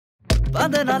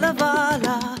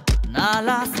වදනලවාලා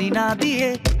නාලා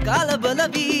සිනාදියේ කලබල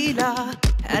වීලා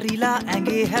හැරිලා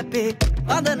ඇඟේ හැපේ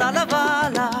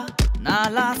වදනලවාලා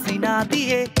නාලා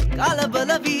සිනාදියේ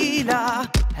කලබල වීලා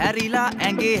හැරිලා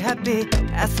ඇඟේ හැපේ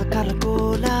ඇස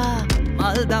කරකෝලා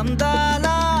මල් දම්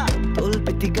දාලා තොල්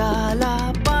පිටි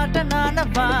ගාලා පාට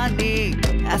නානවානේ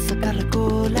ඇස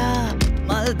කරකෝලා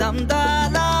මල් දම්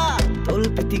දාලා තොල්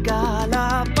පිටි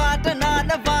ගාලා පාට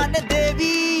නානවානේ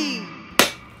දේවී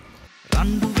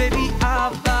රණ්ඩු වෙවි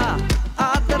ආවා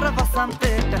ආදර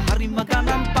වසන්තයට හරිම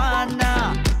ගණන් පානා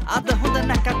අද හොඳ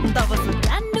නැකත් දවස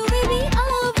රණ්ඩු වෙවි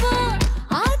ආවා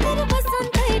ආදර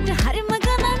වසන්තයට හරිම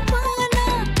ගණන්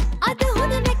පානා අද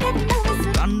හොඳ නැකත් දවස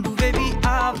රණ්ඩු වෙවි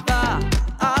ආවා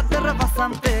ආදර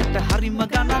වසන්තයට හරිම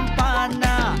ගණන්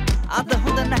පානා අද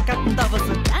හොඳ නැකත් දවස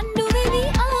රණ්ඩු වෙවි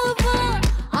ආවා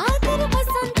ආදර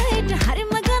වසන්තයට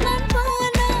හරිම ගණන්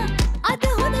පානා අද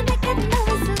හොඳ නැකත්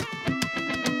දවස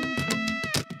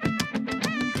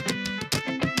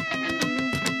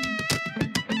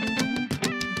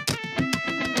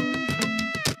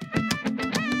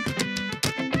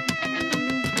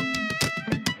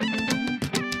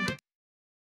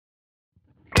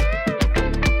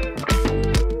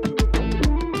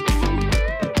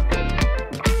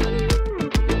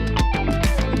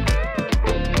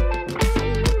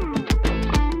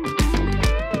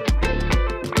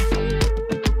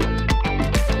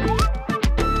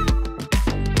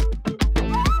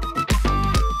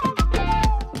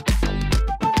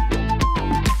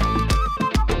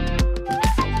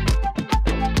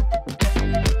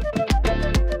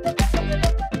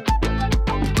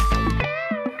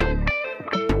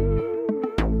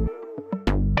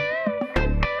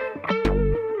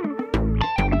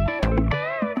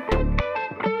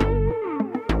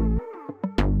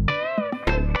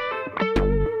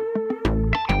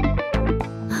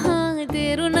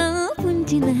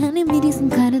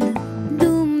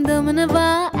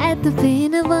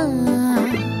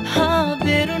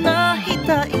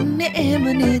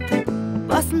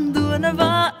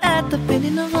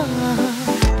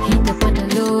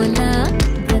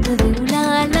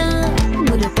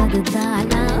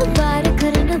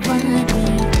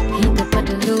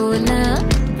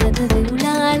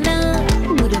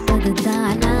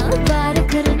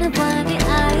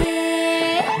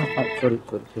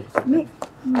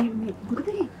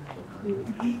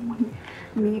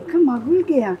මේක මගුල්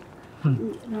ගයක්.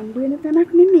 රණ්ඩු වෙන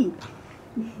තැනක් නෙමෙයි.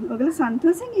 ඔයගොල්ලෝ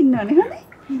සන්තෝෂෙන් ඉන්නවනේ හරි?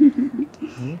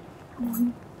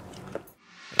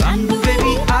 රණ්ඩු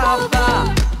වෙවි ආවා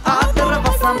ආදර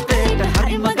වසන්තයට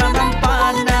හරිම